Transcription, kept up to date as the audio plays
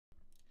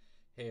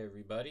Hey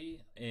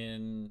everybody,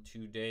 in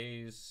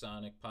today's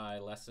Sonic Pi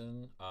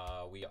lesson,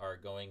 we are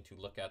going to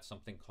look at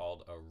something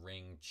called a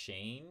ring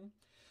chain,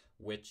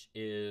 which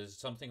is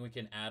something we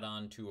can add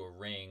on to a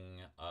ring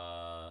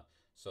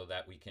so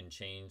that we can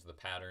change the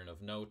pattern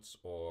of notes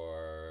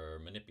or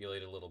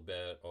manipulate a little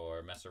bit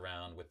or mess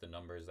around with the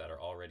numbers that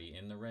are already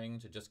in the ring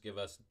to just give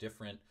us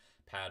different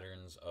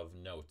patterns of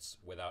notes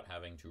without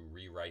having to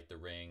rewrite the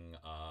ring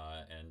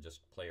and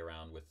just play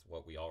around with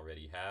what we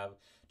already have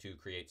to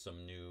create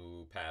some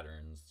new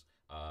patterns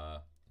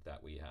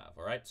that we have.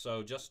 All right,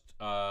 so just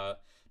to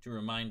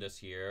remind us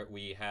here,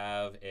 we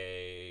have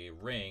a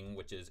ring,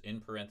 which is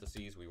in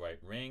parentheses, we write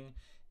ring,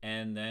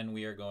 and then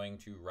we are going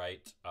to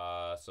write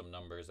some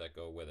numbers that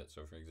go with it.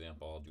 So for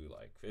example, I'll do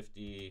like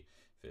 50,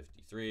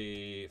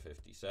 53,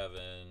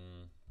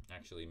 57.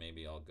 Actually,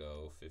 maybe I'll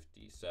go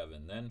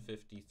 57, then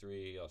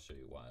 53. I'll show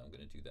you why I'm going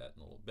to do that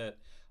in a little bit.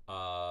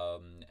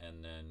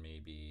 And then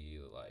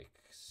maybe like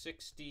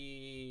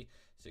 60,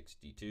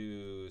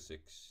 62,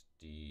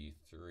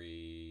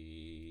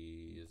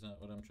 63. Is that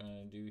what I'm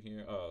trying to do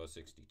here? Oh,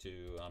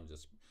 62. I'm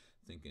just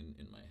thinking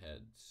in my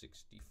head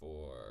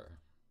 64,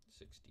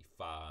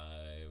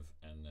 65,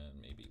 and then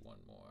maybe one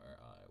more.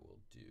 I will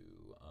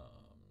do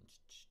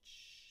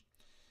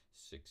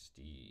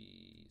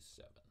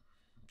 67.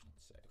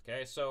 Let's say.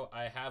 Okay, so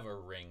I have a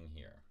ring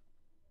here.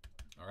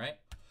 All right.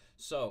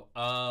 So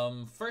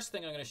first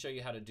thing I'm going to show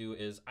you how to do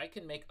is I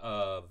can make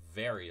a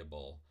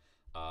variable.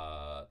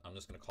 I'm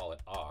just going to call it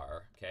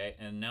R. Okay,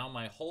 and now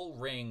my whole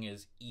ring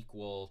is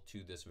equal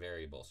to this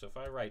variable. So if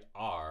I write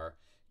R,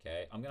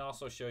 okay, I'm going to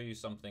also show you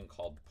something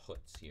called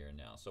puts here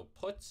now. So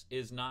puts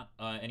is not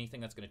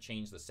anything that's going to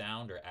change the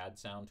sound or add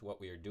sound to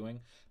what we are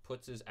doing.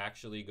 Puts is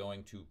actually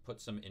going to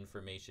put some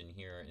information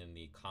here in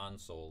the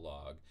console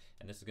log.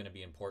 And this is going to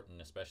be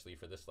important, especially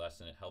for this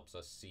lesson. It helps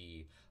us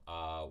see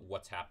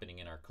what's happening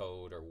in our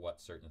code or what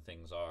certain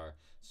things are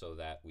so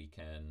that we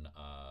can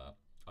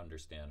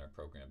understand our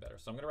program better.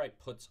 So I'm going to write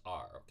puts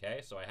R,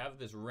 okay? So I have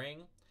this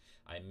ring.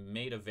 I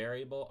made a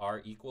variable,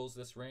 R equals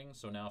this ring.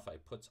 So now if I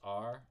puts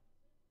R,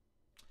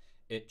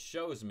 it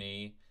shows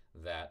me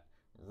that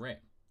ring,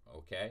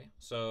 okay?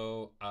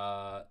 So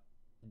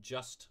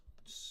just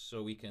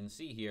so we can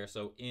see here,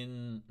 so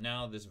in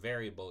now this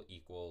variable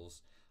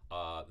equals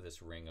this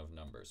ring of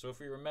numbers. So if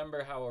we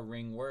remember how a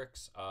ring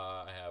works,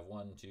 I have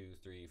 1, 2,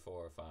 3,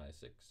 4, 5,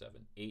 6,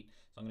 7, 8.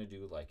 So I'm going to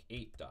do like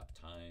 8 dot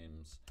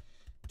times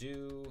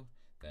do,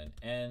 then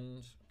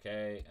end,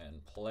 okay,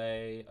 and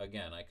play.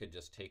 Again, I could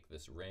just take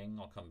this ring.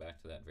 I'll come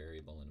back to that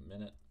variable in a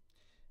minute.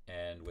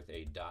 And with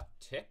a dot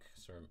tick,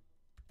 so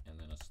and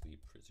then a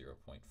sleep for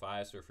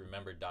 0.5. So if you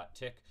remember dot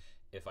tick,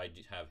 if I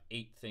have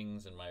 8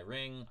 things in my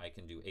ring, I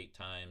can do 8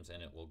 times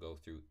and it will go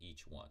through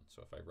each one.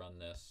 So if I run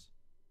this,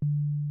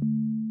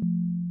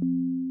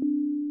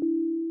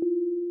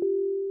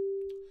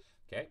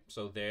 okay,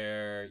 so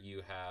there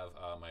you have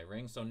my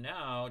ring. So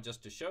now,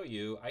 just to show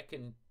you, I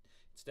can,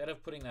 instead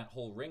of putting that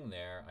whole ring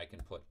there, I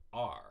can put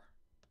R,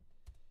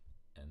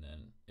 and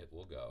then it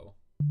will go.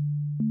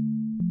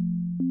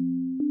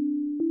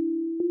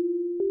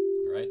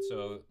 All right,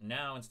 so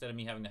now instead of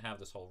me having to have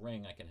this whole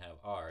ring, I can have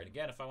R. And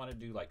again, if I want to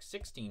do like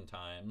 16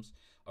 times,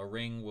 a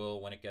ring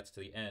will, when it gets to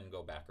the end,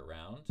 go back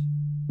around.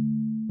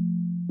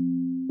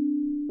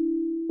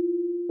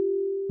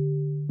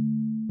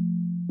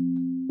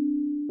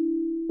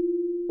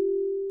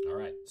 All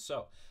right,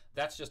 so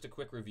that's just a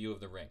quick review of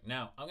the ring.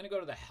 Now, I'm going to go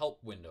to the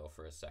help window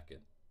for a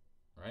second.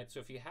 All right, so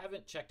if you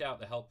haven't checked out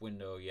the help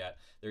window yet,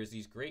 there's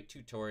these great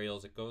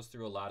tutorials. It goes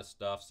through a lot of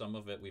stuff. Some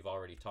of it we've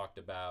already talked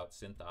about.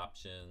 Synth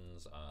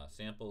options,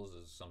 samples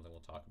is something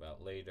we'll talk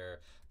about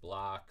later.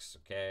 Blocks,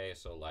 okay,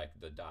 so like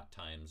the dot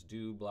times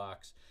do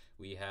blocks.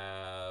 We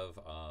have,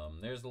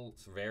 there's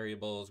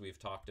variables we've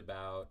talked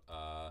about.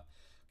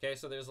 Okay,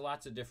 so there's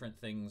lots of different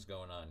things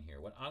going on here.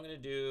 What I'm going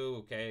to do,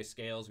 okay,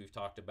 scales we've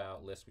talked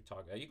about, lists we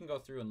talked about. You can go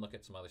through and look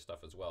at some other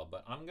stuff as well,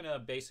 but I'm going to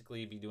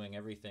basically be doing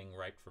everything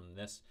right from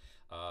this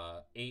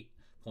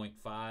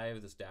 8.5,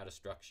 this data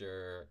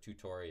structure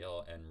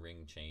tutorial, and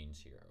ring chains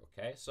here,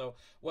 okay? So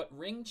what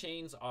ring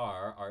chains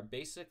are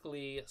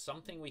basically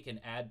something we can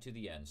add to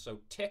the end.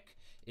 So tick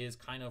is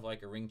kind of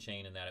like a ring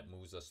chain in that it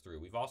moves us through.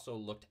 We've also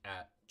looked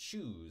at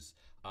choose,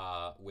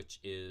 which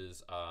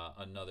is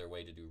another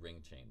way to do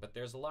ring chain. But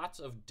there's lots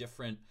of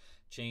different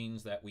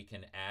chains that we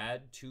can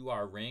add to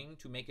our ring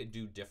to make it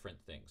do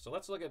different things. So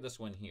let's look at this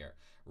one here,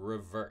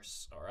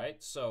 reverse. All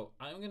right, so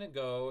I'm going to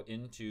go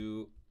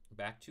into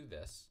back to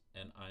this,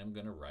 and I'm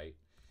going to write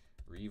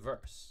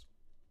reverse.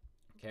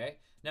 Okay,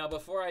 now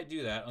before I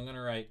do that, I'm going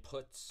to write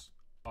puts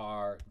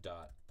R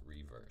dot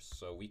reverse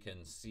so we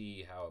can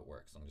see how it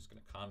works. I'm just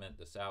going to comment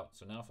this out.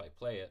 So now if I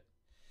play it,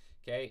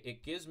 okay,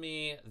 it gives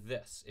me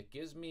this. It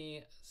gives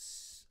me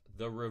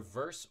the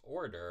reverse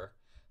order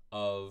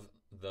of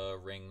the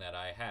ring that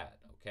I had,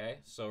 okay?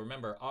 So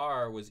remember,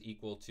 R was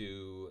equal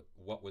to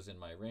what was in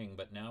my ring,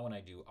 but now when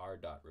I do R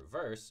dot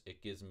reverse,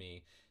 it gives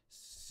me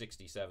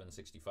 67,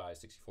 65,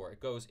 64. It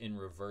goes in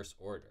reverse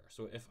order.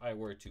 So if I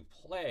were to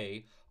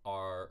play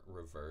R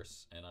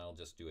reverse, and I'll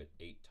just do it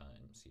 8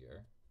 times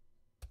here,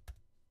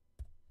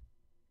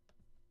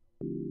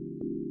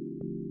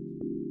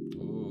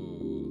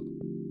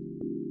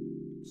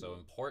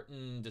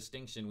 important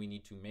distinction we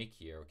need to make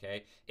here,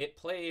 okay? It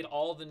played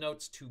all the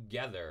notes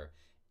together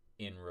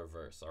in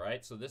reverse, all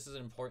right? So this is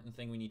an important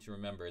thing we need to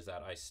remember, is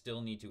that I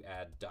still need to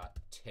add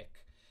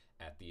 .tick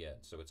at the end.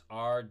 So it's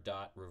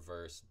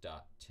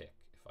r.reverse.tick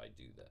if I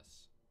do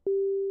this.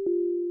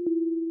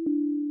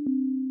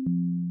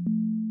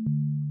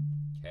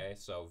 Okay,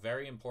 so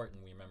very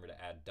important we remember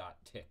to add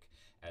 .tick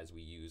as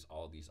we use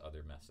all these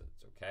other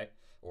methods, okay?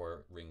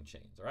 Or ring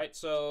chains, all right?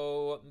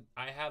 So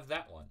I have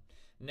that one.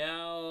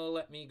 Now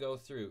let me go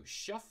through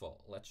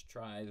shuffle. Let's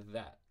try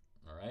that,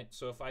 all right?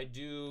 So if I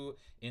do,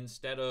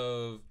 instead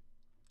of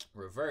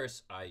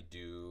reverse, I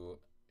do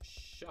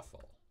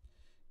shuffle.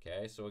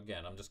 Okay, so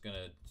again, I'm just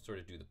gonna sort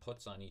of do the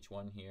puts on each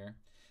one here.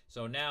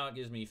 So now it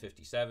gives me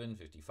 57,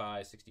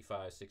 55,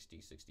 65, 60,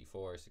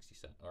 64,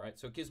 67. All right,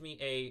 so it gives me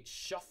a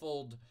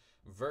shuffled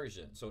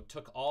version. So it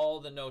took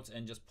all the notes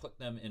and just put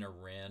them in a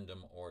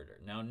random order.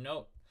 Now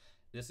note,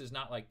 this is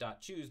not like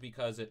 .choose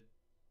because it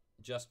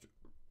just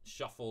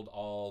shuffled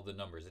all the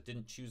numbers. It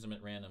didn't choose them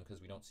at random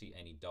because we don't see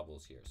any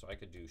doubles here. So I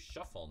could do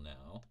shuffle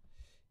now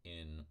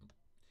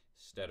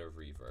instead of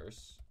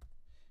reverse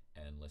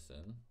and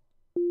listen.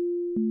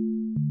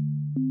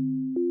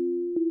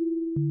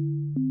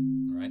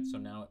 All right, so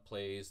now it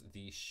plays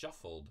the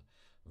shuffled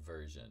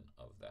version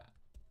of that.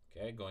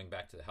 Okay, going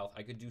back to the health,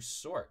 I could do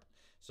sort.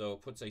 So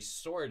it puts a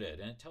sorted,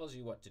 and it tells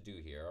you what to do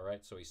here. All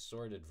right, so a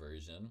sorted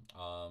version.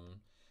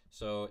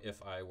 So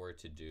if I were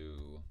to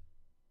do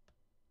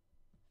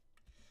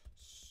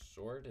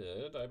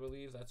sorted, I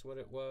believe that's what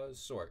it was.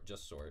 Sort,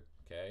 just sort.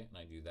 Okay, and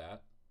I do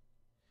that.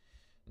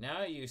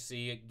 Now you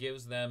see it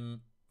gives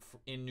them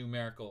in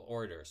numerical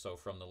order, so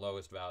from the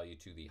lowest value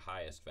to the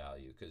highest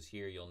value, because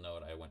here you'll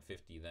note I went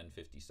 50, then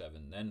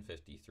 57, then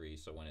 53,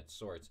 so when it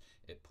sorts,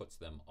 it puts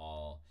them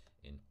all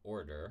in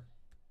order.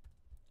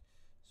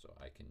 So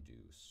I can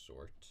do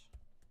sort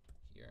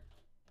here.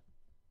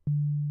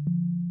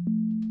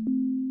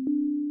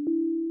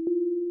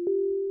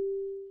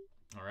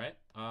 All right,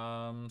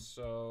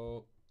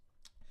 so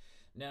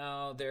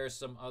now there's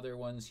some other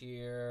ones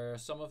here.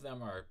 Some of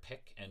them are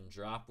pick and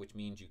drop, which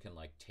means you can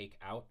like take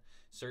out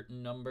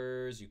certain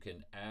numbers. You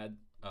can add,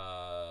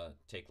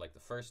 take like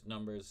the first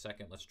numbers,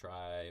 second. Let's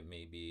try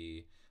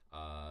maybe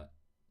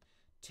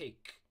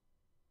take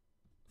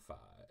 5,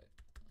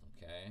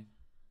 okay?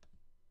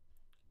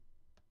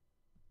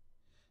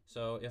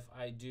 So if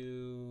I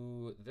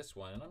do this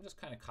one, and I'm just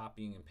kind of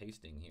copying and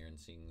pasting here and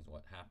seeing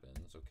what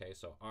happens, okay?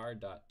 So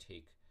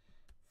r.take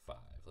 5,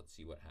 let's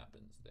see what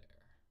happens there.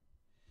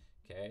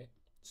 Okay,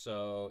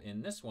 so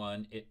in this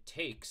one, it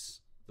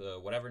takes the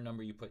whatever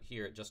number you put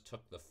here, it just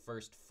took the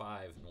first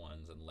 5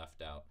 ones and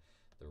left out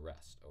the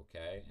rest,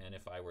 okay? And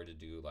if I were to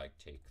do like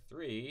take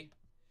 3,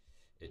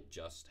 it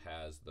just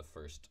has the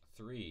first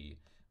 3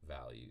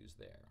 values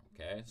there,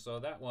 okay? So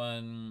that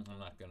one, I'm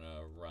not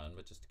gonna run,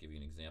 but just to give you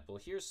an example,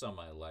 here's some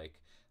I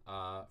like.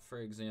 For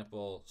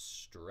example,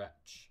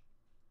 stretch.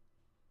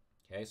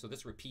 Okay, so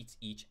this repeats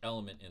each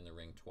element in the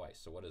ring twice.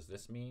 So what does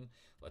this mean?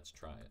 Let's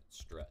try it,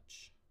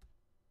 stretch.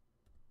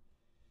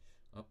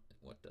 Oh,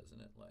 what doesn't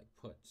it like?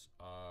 Puts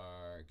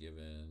are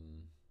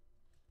given.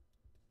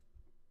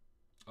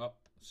 Oh,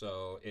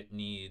 so it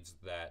needs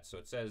that. So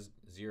it says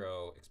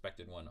 0,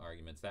 expected 1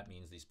 arguments. That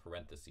means these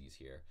parentheses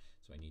here.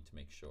 So I need to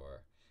make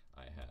sure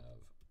I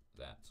have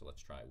that. So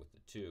let's try with the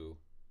 2.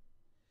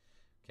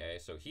 Okay,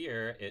 so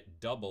here it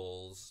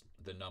doubles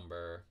the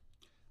number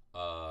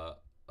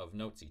of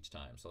notes each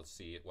time. So let's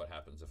see what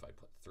happens if I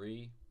put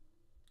 3.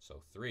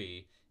 So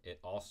 3, it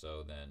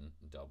also then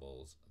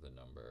doubles the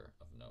number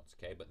of notes,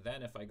 okay? But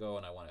then if I go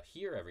and I want to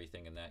hear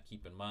everything in that,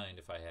 keep in mind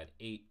if I had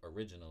 8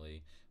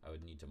 originally, I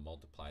would need to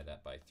multiply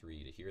that by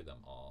 3 to hear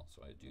them all.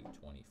 So I do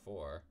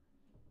 24,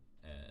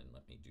 and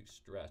let me do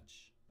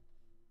stretch.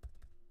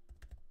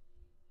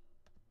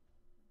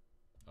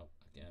 Oh,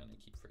 again, I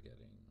keep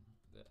forgetting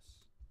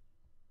this.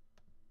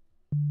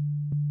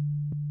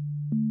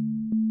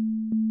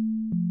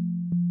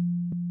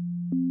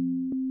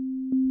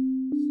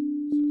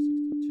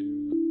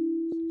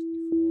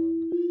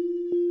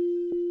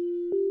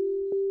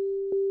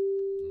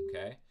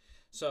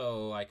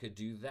 So I could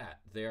do that.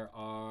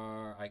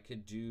 I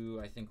could do,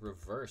 I think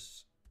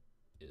reverse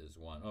is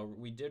one. Oh,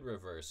 we did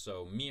reverse.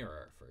 So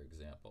mirror, for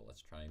example.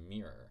 Let's try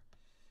mirror.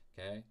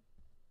 Okay.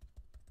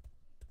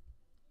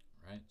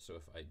 Right. So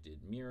if I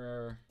did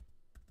mirror,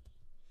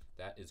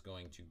 that is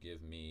going to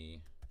give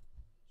me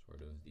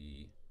sort of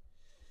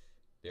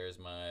there's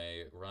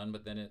my run,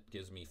 but then it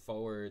gives me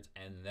forwards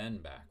and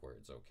then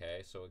backwards.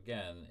 Okay. So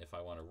again, if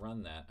I want to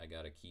run that, I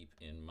got to keep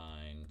in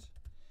mind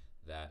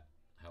that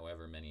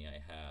however many I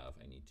have,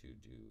 I need to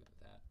do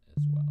that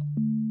as well.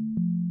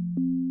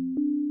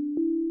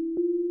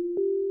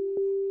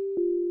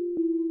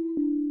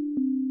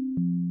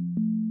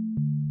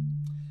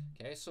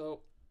 Okay,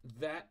 so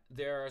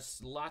there are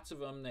lots of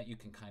them that you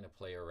can kind of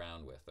play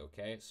around with,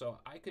 okay?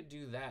 So I could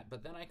do that,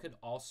 but then I could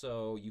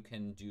also, you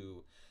can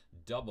do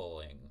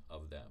doubling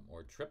of them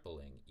or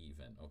tripling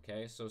even,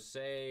 okay? So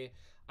say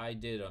I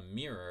did a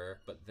mirror,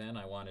 but then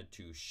I wanted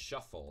to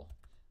shuffle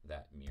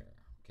that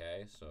mirror,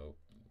 okay? So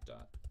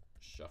dot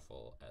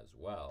shuffle as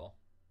well.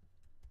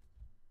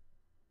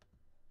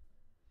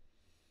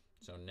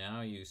 So now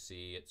you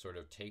see it sort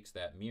of takes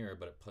that mirror,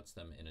 but it puts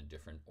them in a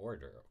different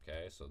order,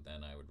 okay? So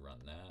then I would run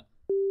that.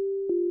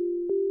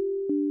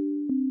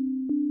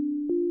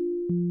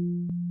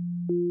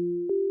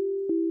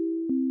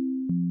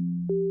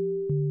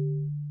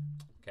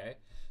 Okay,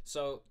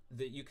 so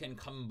that you can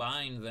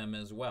combine them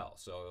as well.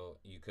 So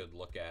you could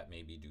look at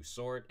maybe do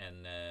sort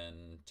and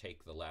then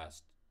take the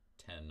last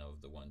 10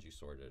 of the ones you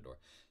sorted, or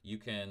you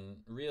can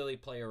really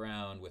play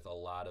around with a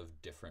lot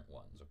of different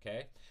ones,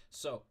 okay?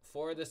 So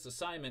for this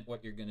assignment,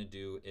 what you're gonna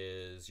do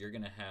is you're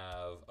gonna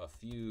have a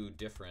few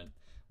different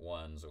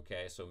ones,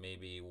 okay? So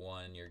maybe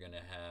one you're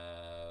gonna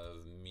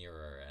have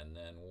mirror, and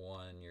then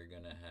one you're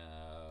gonna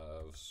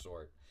have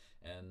sort,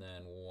 and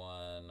then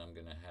one I'm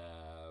gonna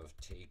have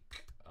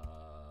take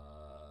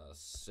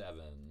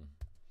 7.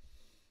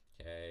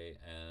 Okay,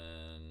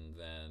 and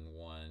then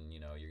one, you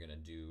know, you're gonna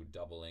do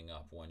doubling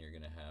up. One you're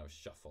gonna have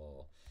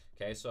shuffle.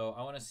 Okay, so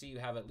I want to see you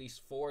have at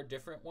least 4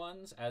 different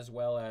ones, as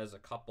well as a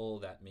couple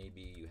that maybe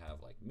you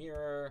have like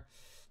mirror,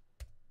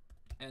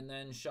 and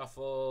then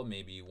shuffle.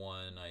 Maybe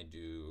one I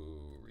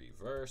do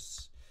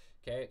reverse.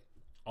 Okay,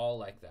 all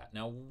like that.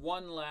 Now,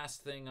 one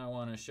last thing I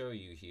want to show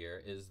you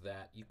here is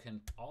that you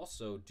can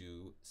also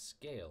do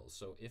scales.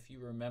 So if you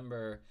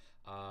remember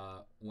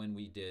when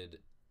we did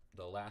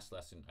the last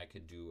lesson, I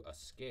could do a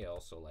scale,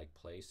 so like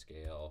play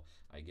scale,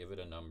 I give it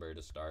a number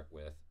to start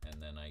with,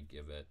 and then I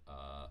give it,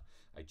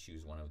 I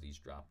choose one of these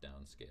drop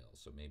down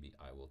scales. So maybe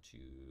I will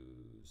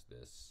choose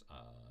this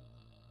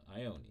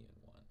Ionian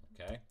one,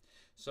 okay?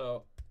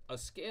 So a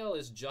scale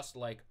is just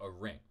like a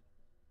ring,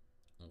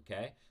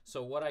 okay?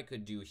 So what I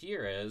could do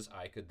here is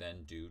I could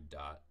then do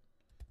dot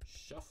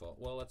shuffle.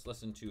 Well, let's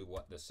listen to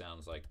what this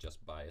sounds like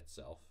just by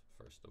itself,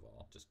 first of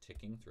all, just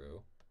ticking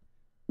through.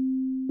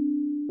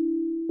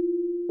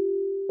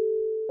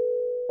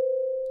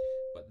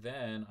 But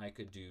then I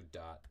could do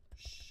dot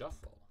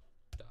shuffle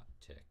dot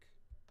tick.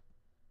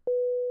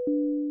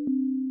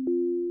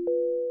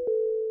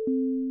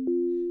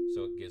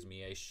 So it gives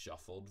me a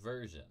shuffled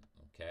version,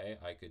 okay?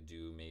 I could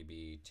do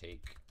maybe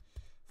take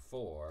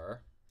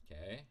 4,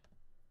 okay?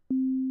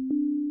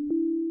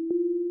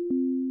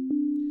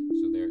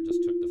 So there it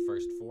just took the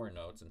first 4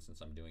 notes, and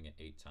since I'm doing it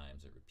 8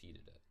 times, it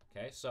repeated it.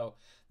 Okay, so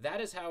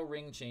that is how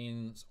ring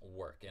chains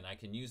work, and I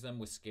can use them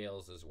with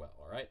scales as well.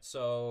 All right,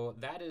 so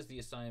that is the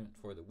assignment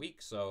for the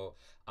week. So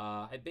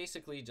I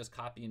basically just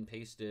copy and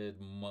pasted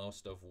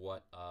most of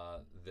what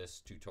this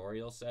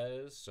tutorial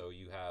says. So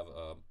you have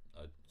a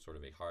sort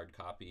of a hard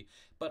copy,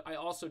 but I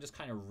also just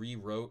kind of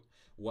rewrote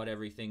what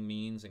everything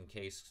means in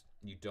case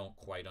you don't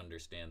quite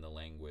understand the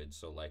language.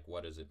 So like,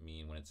 what does it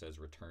mean when it says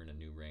return a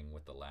new ring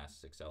with the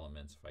last 6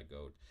 elements? If I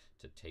go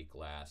to take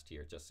last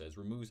here, it just says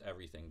removes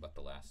everything but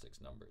the last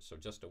 6 numbers. So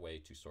just a way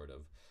to sort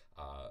of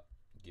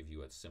give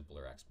you a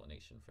simpler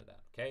explanation for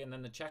that. Okay, and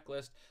then the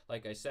checklist,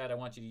 like I said, I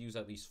want you to use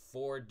at least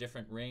 4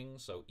 different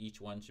rings, so each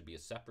one should be a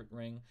separate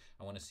ring.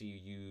 I want to see you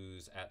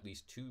use at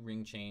least 2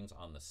 ring chains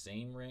on the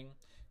same ring.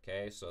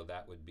 Okay, so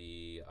that would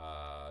be,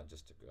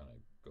 just to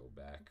go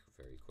back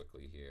very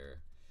quickly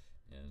here,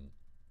 and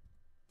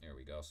there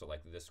we go. So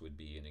like this would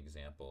be an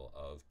example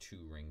of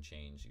 2 ring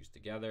chains used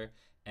together,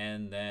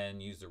 and then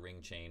use the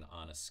ring chain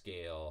on a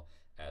scale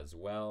as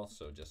well.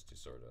 So just to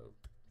sort of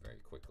very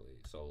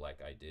quickly, so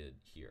like I did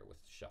here with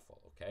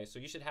shuffle, okay? So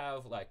you should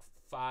have like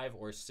 5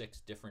 or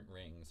 6 different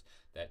rings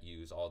that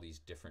use all these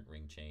different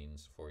ring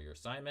chains for your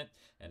assignment.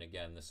 And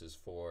again, this is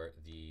for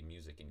the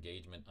music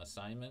engagement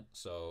assignment.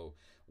 So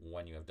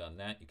when you have done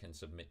that, you can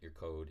submit your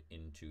code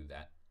into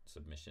that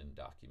submission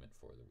document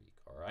for the week.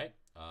 All right,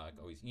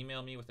 always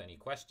email me with any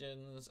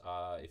questions.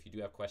 If you do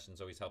have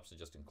questions, always helps to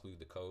just include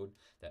the code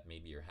that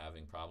maybe you're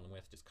having problem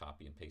with. Just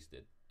copy and paste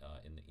it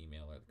in the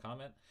email or the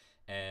comment,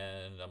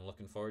 and I'm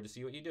looking forward to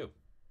see what you do.